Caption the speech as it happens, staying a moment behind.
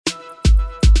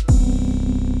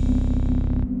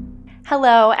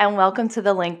Hello, and welcome to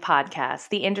the Link Podcast,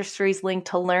 the industry's link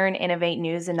to learn, innovate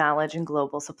news and knowledge in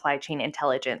global supply chain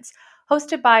intelligence,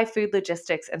 hosted by Food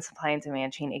Logistics and Supply and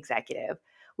Demand Chain Executive.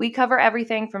 We cover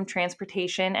everything from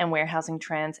transportation and warehousing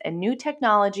trends and new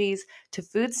technologies to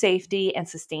food safety and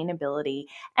sustainability,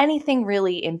 anything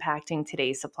really impacting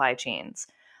today's supply chains.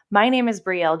 My name is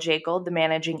Brielle Jacob, the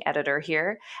managing editor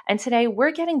here, and today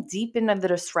we're getting deep into the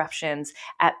disruptions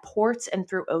at ports and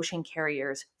through ocean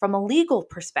carriers from a legal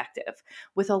perspective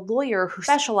with a lawyer who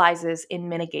specializes in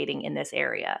mitigating in this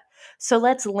area. So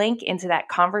let's link into that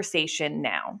conversation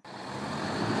now.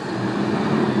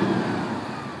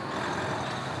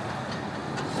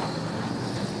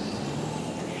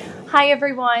 Hi,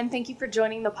 everyone. Thank you for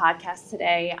joining the podcast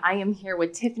today. I am here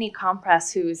with Tiffany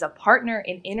Compress, who is a partner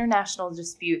in international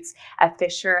disputes at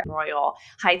Fisher Royal.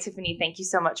 Hi, Tiffany. Thank you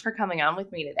so much for coming on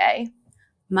with me today.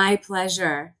 My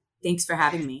pleasure. Thanks for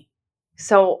having me.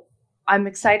 So I'm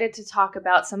excited to talk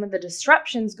about some of the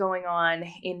disruptions going on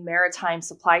in maritime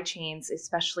supply chains,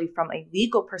 especially from a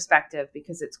legal perspective,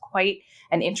 because it's quite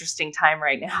an interesting time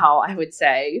right now, I would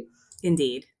say.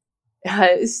 Indeed.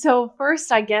 So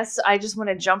first, I guess I just want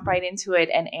to jump right into it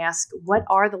and ask, what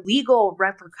are the legal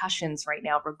repercussions right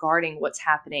now regarding what's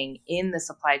happening in the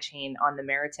supply chain on the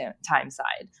maritime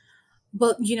side?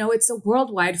 Well, it's a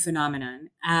worldwide phenomenon.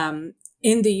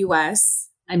 In the U.S.,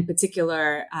 in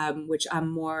particular, which I'm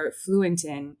more fluent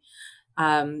in,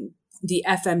 the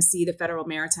FMC, the Federal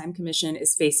Maritime Commission,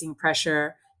 is facing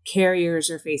pressure.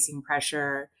 Carriers are facing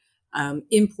pressure.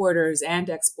 Importers and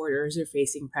exporters are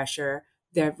facing pressure.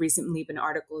 There have recently been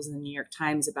articles in the New York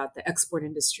Times about the export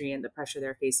industry and the pressure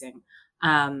they're facing.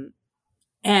 And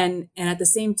at the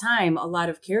same time, a lot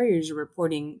of carriers are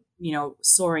reporting,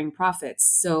 soaring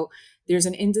profits. So there's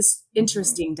an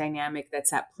interesting dynamic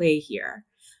that's at play here.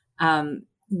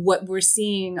 What we're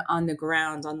seeing on the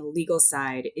ground on the legal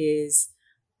side is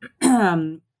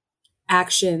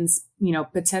actions,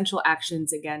 potential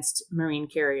actions against marine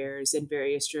carriers in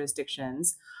various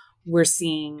jurisdictions. We're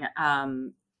seeing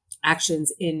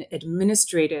actions in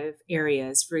administrative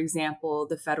areas. For example,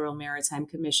 the Federal Maritime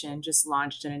Commission just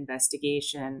launched an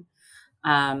investigation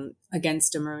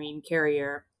against a marine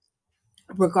carrier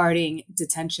regarding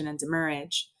detention and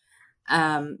demurrage.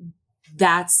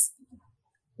 That's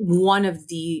one of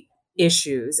the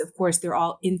issues. Of course, they're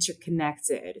all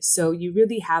interconnected. So you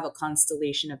really have a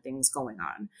constellation of things going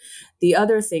on. The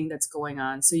other thing that's going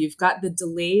on, so you've got the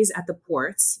delays at the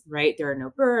ports, right? There are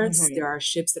no berths. There are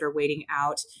ships that are waiting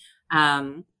out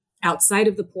outside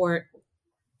of the port,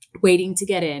 waiting to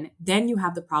get in. Then you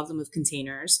have the problem of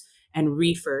containers and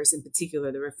reefers, in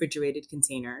particular, the refrigerated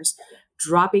containers,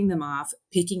 dropping them off,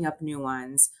 picking up new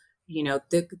ones.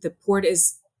 The port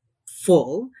is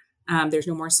full. There's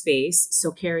no more space.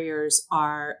 So carriers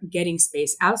are getting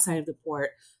space outside of the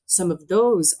port. Some of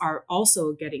those are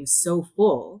also getting so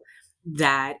full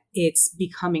that it's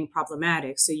becoming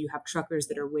problematic. So you have truckers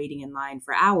that are waiting in line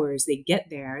for hours. They get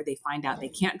there, they find out they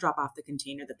can't drop off the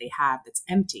container that they have that's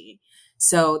empty.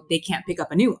 So they can't pick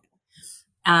up a new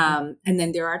one. And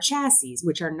then there are chassis,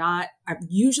 which are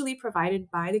usually provided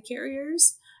by the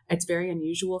carriers. It's very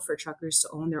unusual for truckers to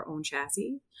own their own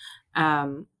chassis.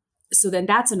 So then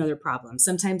that's another problem.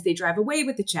 Sometimes they drive away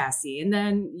with the chassis, and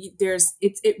then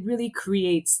it really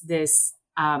creates this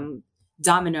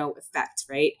domino effect,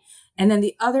 right? And then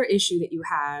the other issue that you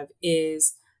have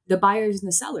is the buyers and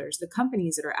the sellers, the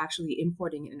companies that are actually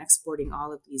importing and exporting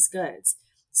all of these goods.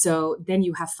 So then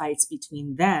you have fights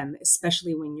between them,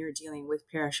 especially when you're dealing with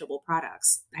perishable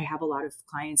products. I have a lot of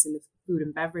clients in the food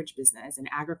and beverage business and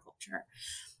agriculture.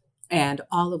 And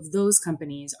all of those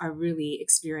companies are really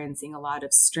experiencing a lot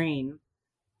of strain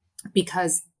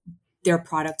because their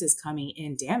product is coming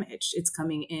in damaged. It's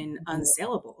coming in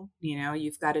unsaleable.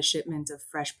 You've got a shipment of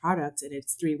fresh product and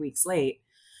it's 3 weeks late.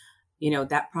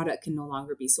 That product can no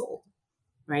longer be sold,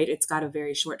 right? It's got a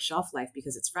very short shelf life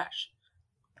because it's fresh.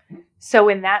 So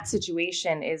in that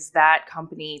situation, is that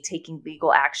company taking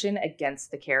legal action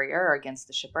against the carrier or against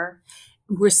the shipper?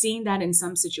 We're seeing that in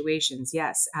some situations.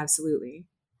 Yes, absolutely.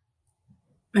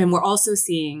 And we're also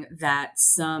seeing that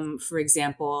some, for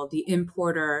example, the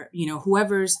importer,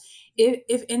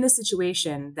 if in the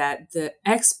situation that the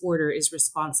exporter is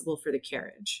responsible for the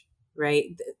carriage,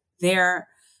 right? They're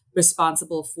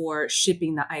responsible for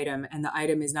shipping the item, and the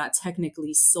item is not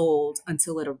technically sold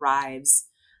until it arrives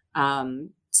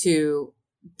to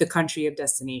the country of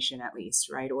destination, at least,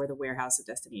 right? Or the warehouse of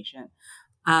destination.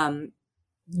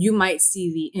 You might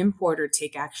see the importer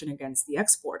take action against the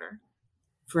exporter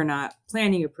for not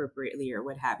planning appropriately or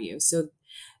what have you. So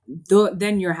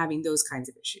then you're having those kinds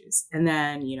of issues. And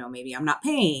then, maybe I'm not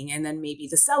paying. And then maybe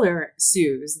the seller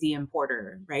sues the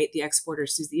importer, right? The exporter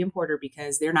sues the importer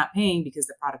because they're not paying because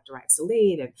the product arrives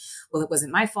delayed. And well, it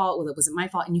wasn't my fault. Well, it wasn't my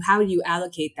fault. And how do you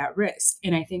allocate that risk?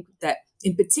 And I think that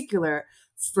in particular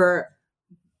for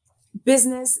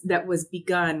business that was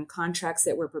begun, contracts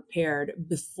that were prepared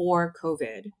before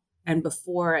COVID and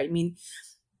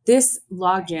this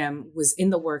logjam was in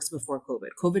the works before COVID.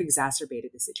 COVID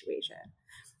exacerbated the situation.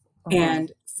 Uh-huh.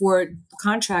 And for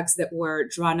contracts that were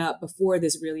drawn up before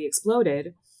this really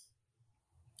exploded,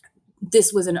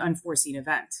 this was an unforeseen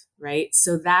event, right?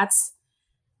 So that's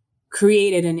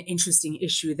created an interesting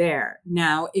issue there.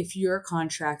 Now, if you're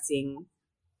contracting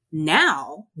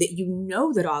now that you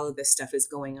know that all of this stuff is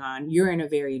going on, you're in a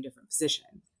very different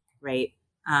position, right?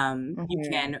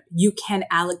 You can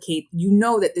allocate,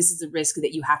 that this is a risk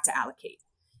that you have to allocate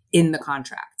in the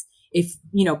contract. If,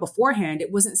 beforehand,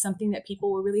 it wasn't something that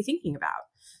people were really thinking about.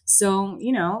 So,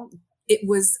 it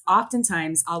was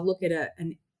oftentimes I'll look at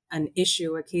an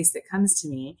issue, a case that comes to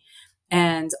me,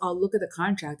 and I'll look at the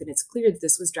contract and it's clear that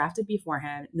this was drafted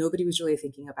beforehand. Nobody was really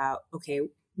thinking about, okay,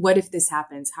 what if this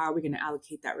happens? How are we going to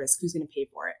allocate that risk? Who's going to pay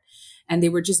for it? And they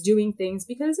were just doing things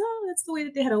because, that's the way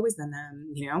that they had always done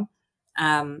them,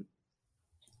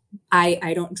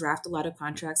 I don't draft a lot of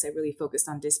contracts. I really focus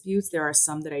on disputes. There are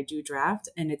some that I do draft,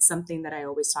 and it's something that I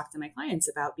always talk to my clients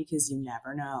about because you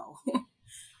never know.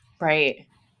 Right.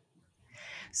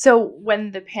 So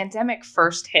when the pandemic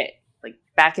first hit, like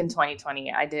back in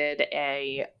 2020, I did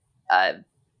a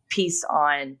piece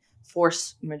on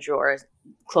force majeure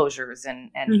closures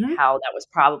and how that was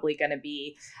probably going to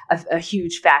be a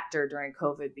huge factor during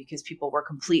COVID because people were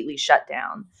completely shut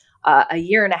down. A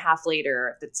year and a half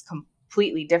later, that's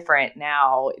completely different.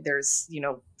 Now there's,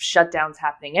 shutdowns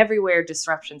happening everywhere,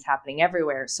 disruptions happening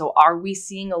everywhere. So are we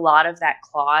seeing a lot of that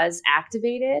clause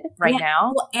activated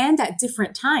now? Well, and at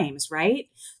different times, right?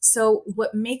 So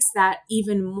what makes that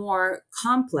even more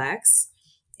complex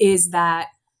is that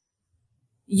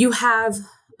you have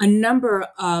a number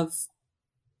of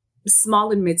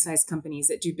small and mid-sized companies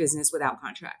that do business without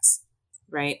contracts,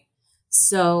 right?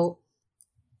 So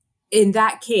in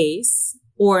that case,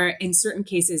 or in certain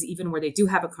cases, even where they do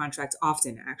have a contract,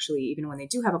 often actually, even when they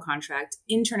do have a contract,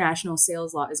 international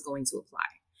sales law is going to apply.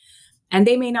 And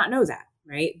they may not know that,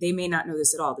 right? They may not know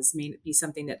this at all. This may be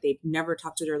something that they've never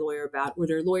talked to their lawyer about, or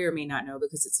their lawyer may not know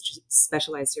because it's such a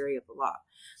specialized area of the law.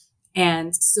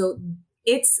 And so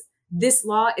this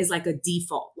law is like a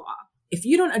default law. If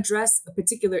you don't address a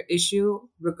particular issue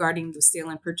regarding the sale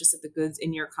and purchase of the goods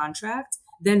in your contract,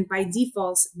 then by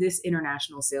default, this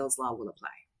international sales law will apply,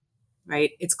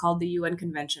 right? It's called the UN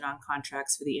Convention on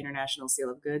Contracts for the International Sale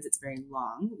of Goods. It's very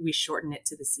long. We shorten it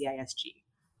to the CISG,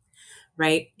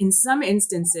 right? In some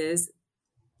instances,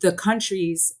 the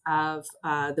countries of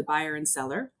the buyer and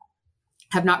seller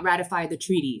have not ratified the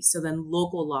treaty, so then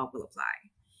local law will apply.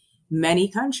 Many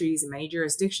countries and many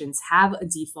jurisdictions have a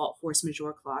default force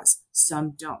majeure clause.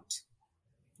 Some don't,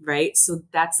 right? So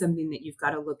that's something that you've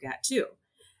got to look at too.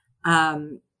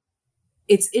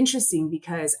 It's interesting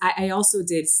because I also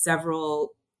did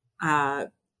several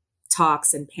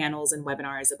talks and panels and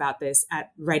webinars about this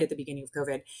right at the beginning of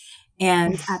COVID.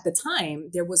 And at the time,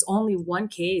 there was only one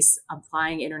case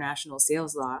applying international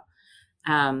sales law.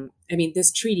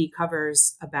 This treaty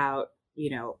covers about,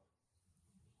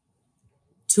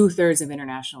 2/3 of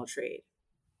international trade.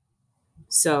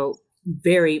 So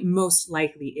most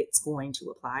likely it's going to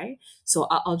apply. So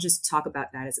I'll just talk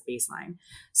about that as a baseline.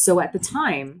 So at the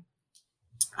time,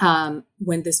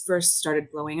 when this first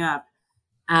started blowing up,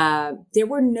 there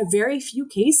were very few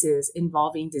cases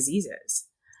involving diseases.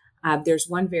 There's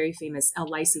one very famous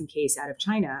L-lysine case out of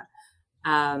China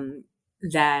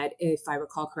that, if I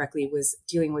recall correctly, was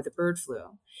dealing with a bird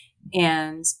flu.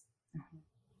 And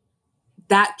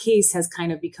that case has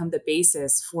kind of become the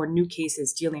basis for new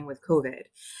cases dealing with COVID.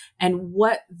 And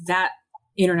what that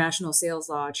international sales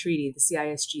law treaty, the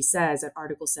CISG, says at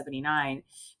Article 79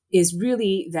 is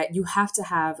really that you have to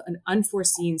have an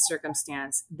unforeseen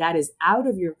circumstance that is out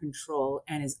of your control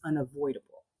and is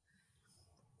unavoidable.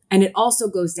 And it also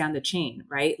goes down the chain,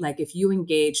 right? Like if you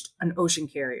engaged an ocean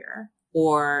carrier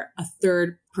or a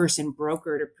third person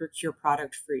broker to procure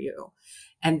product for you,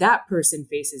 and that person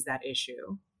faces that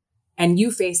issue, and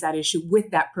you face that issue with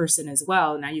that person as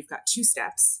well, now you've got two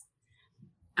steps,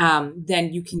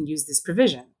 then you can use this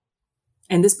provision.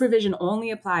 And this provision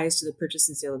only applies to the purchase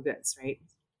and sale of goods, right?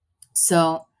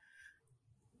 So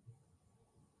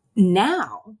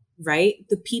now, right,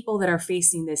 the people that are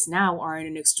facing this now are in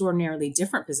an extraordinarily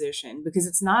different position because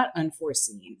it's not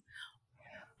unforeseen,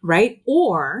 right?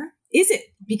 Or Is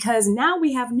it? Because now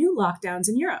we have new lockdowns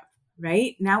in Europe,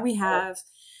 right? Now we have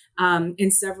in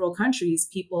several countries,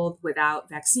 people without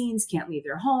vaccines can't leave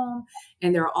their home,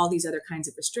 and there are all these other kinds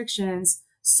of restrictions.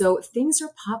 So things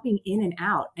are popping in and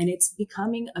out, and it's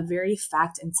becoming a very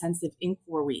fact-intensive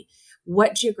inquiry.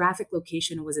 What geographic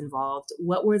location was involved?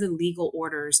 What were the legal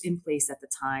orders in place at the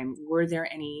time? Were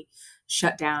there any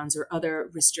shutdowns or other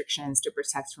restrictions to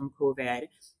protect from COVID?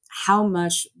 How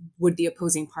much would the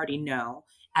opposing party know?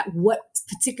 At what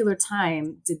particular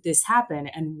time did this happen?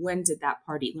 And when did that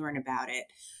party learn about it?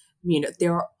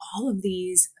 There are all of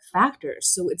these factors.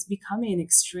 So it's becoming an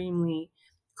extremely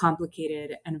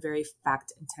complicated and very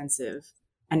fact intensive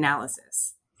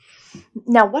analysis.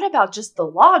 Now, what about just the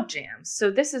log jams?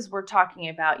 So this is, we're talking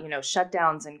about,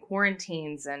 shutdowns and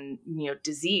quarantines and,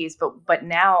 disease, but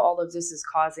now all of this is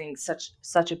causing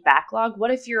such a backlog.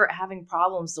 What if you're having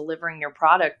problems delivering your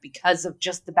product because of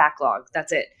just the backlog?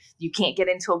 That's it. You can't get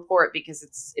into a port because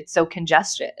it's so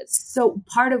congested. So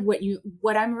part of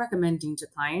what I'm recommending to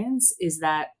clients is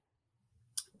that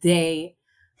they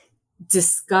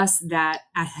discuss that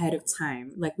ahead of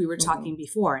time, like we were talking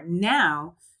before.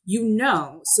 Now,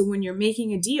 so when you're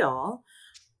making a deal,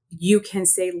 you can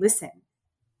say, listen,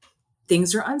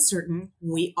 things are uncertain.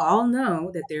 We all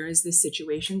know that there is this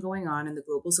situation going on in the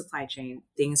global supply chain.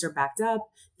 Things are backed up.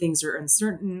 Things are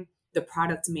uncertain. The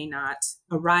product may not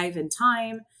arrive in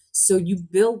time. So you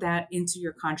build that into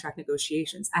your contract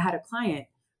negotiations. I had a client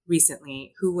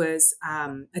recently who was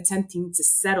attempting to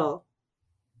settle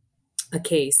a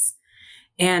case.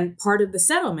 And part of the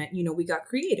settlement, we got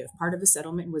creative. Part of the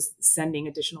settlement was sending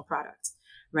additional product,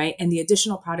 right? And the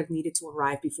additional product needed to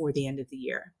arrive before the end of the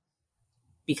year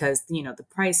because, the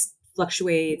price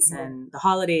fluctuates and the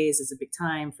holidays is a big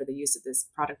time for the use of this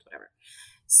product, whatever.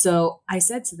 So I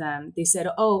said to them, they said,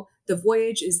 oh, the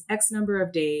voyage is X number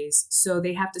of days, so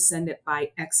they have to send it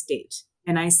by X date.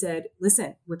 And I said,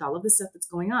 listen, with all of the stuff that's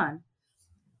going on,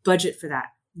 budget for that.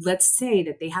 Let's say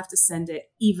that they have to send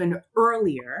it even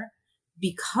earlier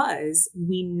because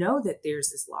we know that there's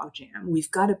this logjam.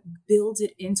 We've got to build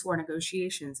it into our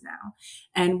negotiations now.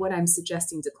 And what I'm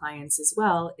suggesting to clients as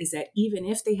well is that even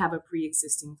if they have a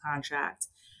pre-existing contract,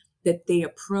 that they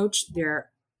approach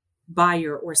their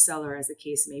buyer or seller, as the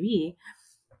case may be,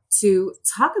 to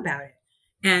talk about it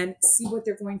and see what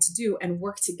they're going to do and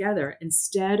work together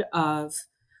instead of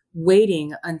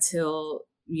waiting until,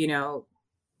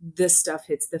 this stuff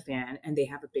hits the fan and they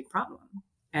have a big problem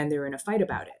and they're in a fight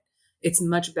about it. It's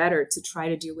much better to try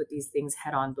to deal with these things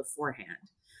head on beforehand.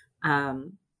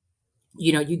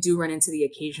 You do run into the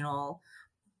occasional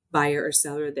buyer or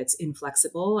seller that's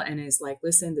inflexible and is like,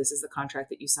 listen, this is the contract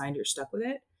that you signed, you're stuck with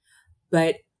it.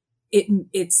 But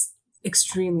it's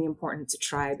extremely important to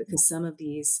try because some of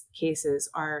these cases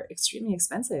are extremely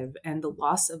expensive and the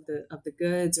loss of the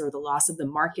goods or the loss of the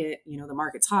market, the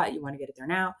market's hot, you want to get it there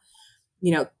now,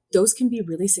 those can be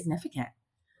really significant.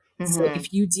 So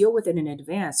if you deal with it in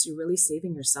advance, you're really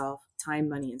saving yourself time,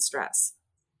 money, and stress.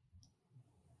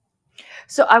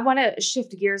 So I want to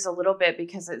shift gears a little bit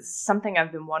because it's something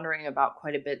I've been wondering about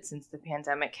quite a bit since the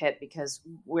pandemic hit, because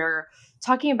we're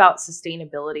talking about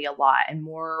sustainability a lot and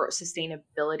more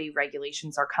sustainability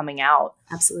regulations are coming out.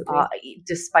 Absolutely.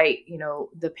 Despite,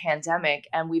 the pandemic.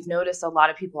 And we've noticed a lot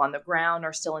of people on the ground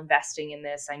are still investing in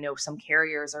this. I know some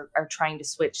carriers are trying to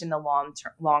switch in the long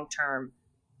term.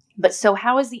 But so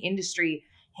how is the industry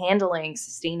handling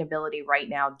sustainability right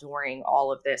now during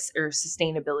all of this, or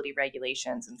sustainability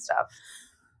regulations and stuff?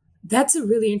 That's a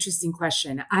really interesting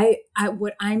question. I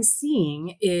what I'm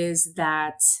seeing is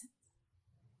that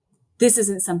this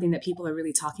isn't something that people are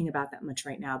really talking about that much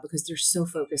right now because they're so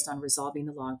focused on resolving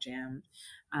the logjam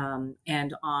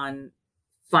and on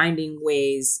finding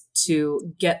ways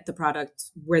to get the product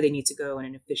where they need to go in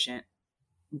an efficient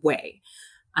way,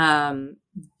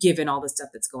 given all the stuff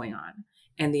that's going on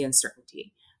and the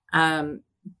uncertainty.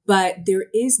 But there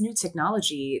is new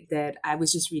technology that I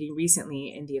was just reading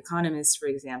recently in The Economist, for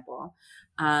example,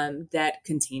 that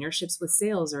container ships with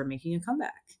sails are making a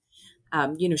comeback.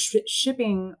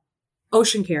 Shipping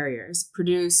ocean carriers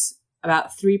produce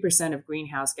about 3% of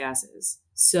greenhouse gases.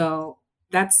 So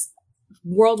that's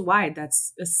worldwide,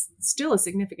 that's still a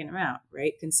significant amount,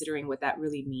 right? Considering what that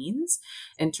really means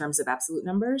in terms of absolute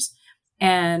numbers.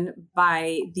 And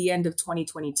by the end of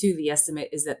 2022, the estimate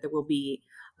is that there will be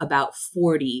about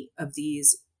 40 of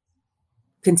these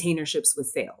container ships with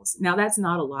sails. Now, that's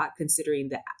not a lot considering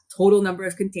the total number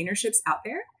of container ships out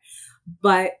there.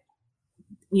 But,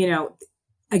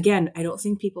 again, I don't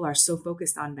think people are so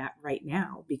focused on that right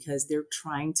now because they're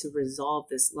trying to resolve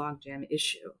this logjam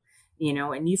issue.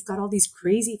 and you've got all these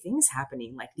crazy things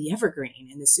happening, like the Evergreen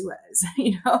and the Suez,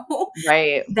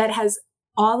 Right. that has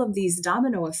all of these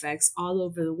domino effects all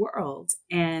over the world.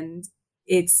 And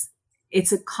it's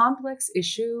a complex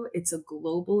issue. It's a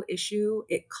global issue.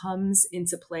 It comes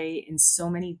into play in so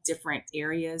many different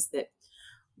areas that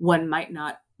one might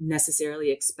not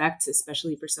necessarily expect,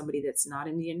 especially for somebody that's not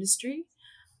in the industry.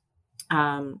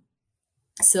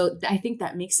 So I think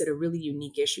that makes it a really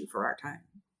unique issue for our time.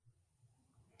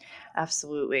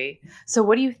 Absolutely. So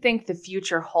what do you think the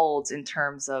future holds in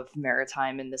terms of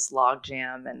maritime and this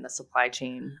logjam and the supply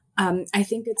chain? I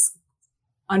think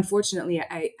unfortunately,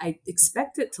 I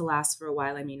expect it to last for a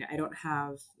while. I mean, I don't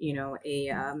have,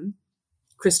 a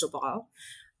crystal ball,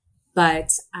 but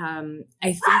I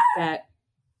think that,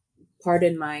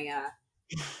 pardon my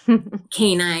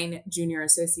canine junior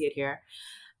associate here,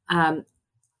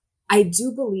 I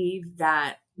do believe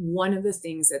that one of the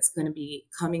things that's going to be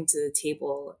coming to the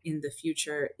table in the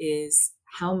future is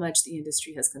how much the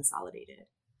industry has consolidated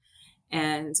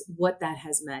and what that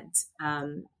has meant.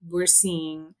 We're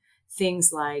seeing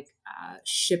things like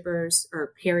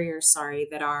carriers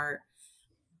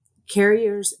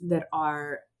that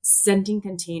are sending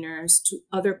containers to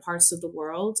other parts of the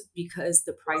world because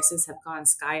the prices have gone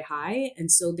sky high. And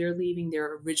so they're leaving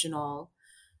their original,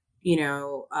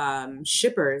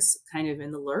 shippers kind of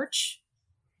in the lurch,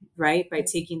 right? By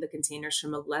taking the containers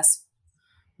from a less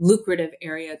lucrative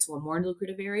area to a more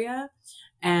lucrative area.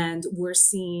 And we're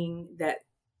seeing that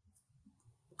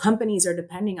companies are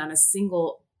depending on a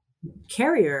single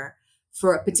carrier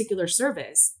for a particular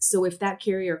service. So if that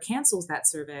carrier cancels that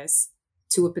service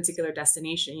to a particular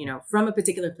destination, from a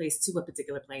particular place to a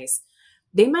particular place,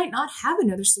 they might not have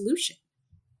another solution,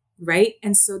 right?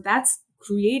 And so that's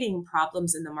creating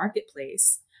problems in the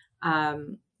marketplace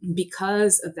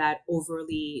because of that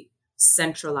overly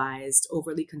centralized,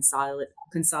 overly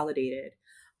consolidated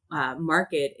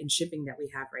market and shipping that we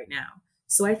have right now.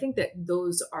 So I think that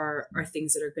those are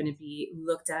things that are going to be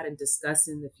looked at and discussed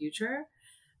in the future.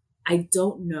 I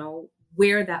don't know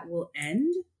where that will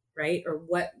end, right? Or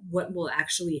what will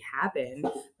actually happen,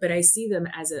 but I see them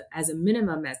as a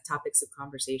minimum as topics of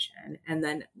conversation. And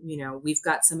then, we've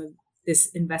got some of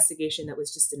this investigation that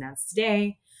was just announced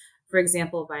today, for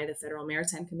example, by the Federal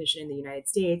Maritime Commission in the United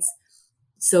States.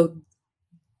 So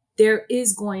there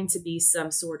is going to be some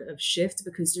sort of shift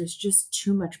because there's just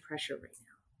too much pressure right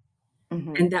now.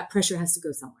 Mm-hmm. And that pressure has to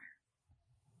go somewhere.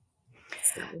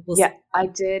 So we'll see. I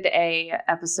did a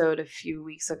episode a few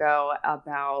weeks ago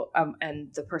about,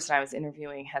 and the person I was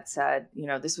interviewing had said,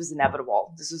 this was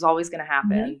inevitable. This was always going to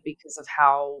happen because of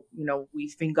how,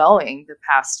 we've been going the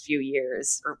past few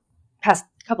years or past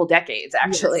couple decades,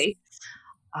 actually.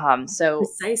 Yes. So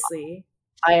precisely.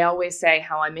 I always say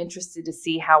how I'm interested to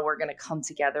see how we're going to come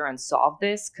together and solve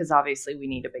this, because obviously we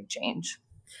need a big change.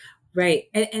 Right.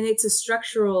 And it's a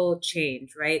structural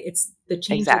change, right? It's the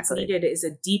change that's needed is a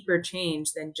deeper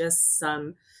change than just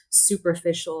some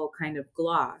superficial kind of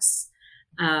gloss.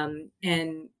 And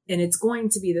it's going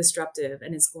to be disruptive,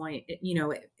 and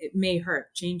it may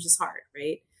hurt. Change is hard,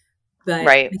 right? But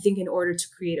I think in order to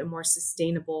create a more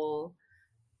sustainable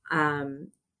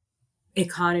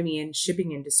economy and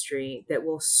shipping industry that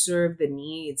will serve the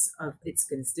needs of its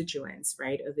constituents,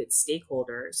 right, of its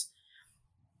stakeholders,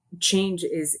 change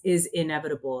is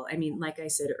inevitable. I mean, like I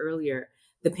said earlier,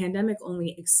 the pandemic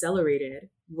only accelerated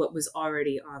what was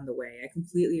already on the way. I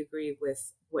completely agree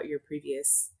with what your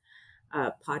previous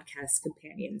podcast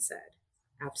companion said.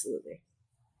 Absolutely.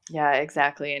 Yeah,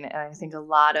 exactly. And I think a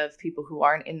lot of people who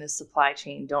aren't in the supply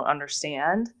chain don't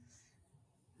understand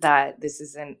that this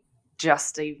isn't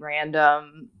just a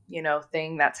random,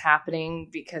 thing that's happening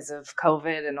because of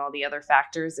COVID and all the other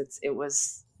factors. It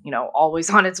was, always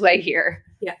on its way here.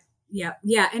 Yeah.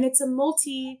 And it's a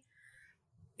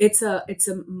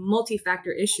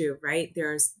multi-factor issue, right?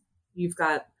 You've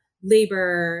got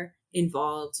labor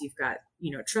involved, you've got,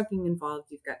 trucking involved,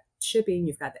 you've got shipping,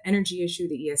 you've got the energy issue,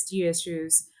 the ESG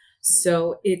issues.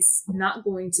 So it's not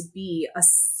going to be a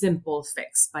simple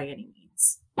fix by any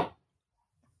means.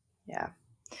 Yeah.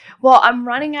 Well, I'm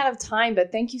running out of time,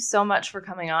 but thank you so much for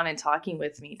coming on and talking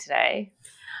with me today.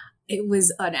 It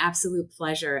was an absolute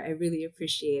pleasure. I really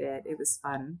appreciate it. It was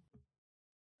fun.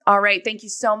 All right. Thank you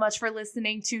so much for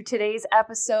listening to today's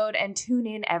episode, and tune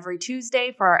in every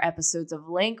Tuesday for our episodes of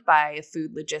Link by a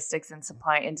food logistics and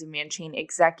supply and demand chain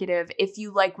executive. If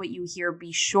you like what you hear,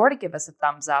 be sure to give us a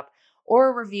thumbs up or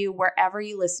a review wherever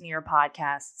you listen to your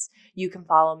podcasts. You can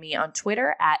follow me on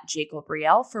Twitter at Jacob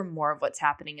Riel for more of what's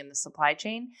happening in the supply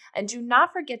chain. And do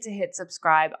not forget to hit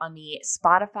subscribe on the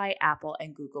Spotify, Apple,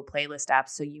 and Google playlist apps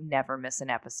so you never miss an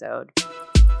episode.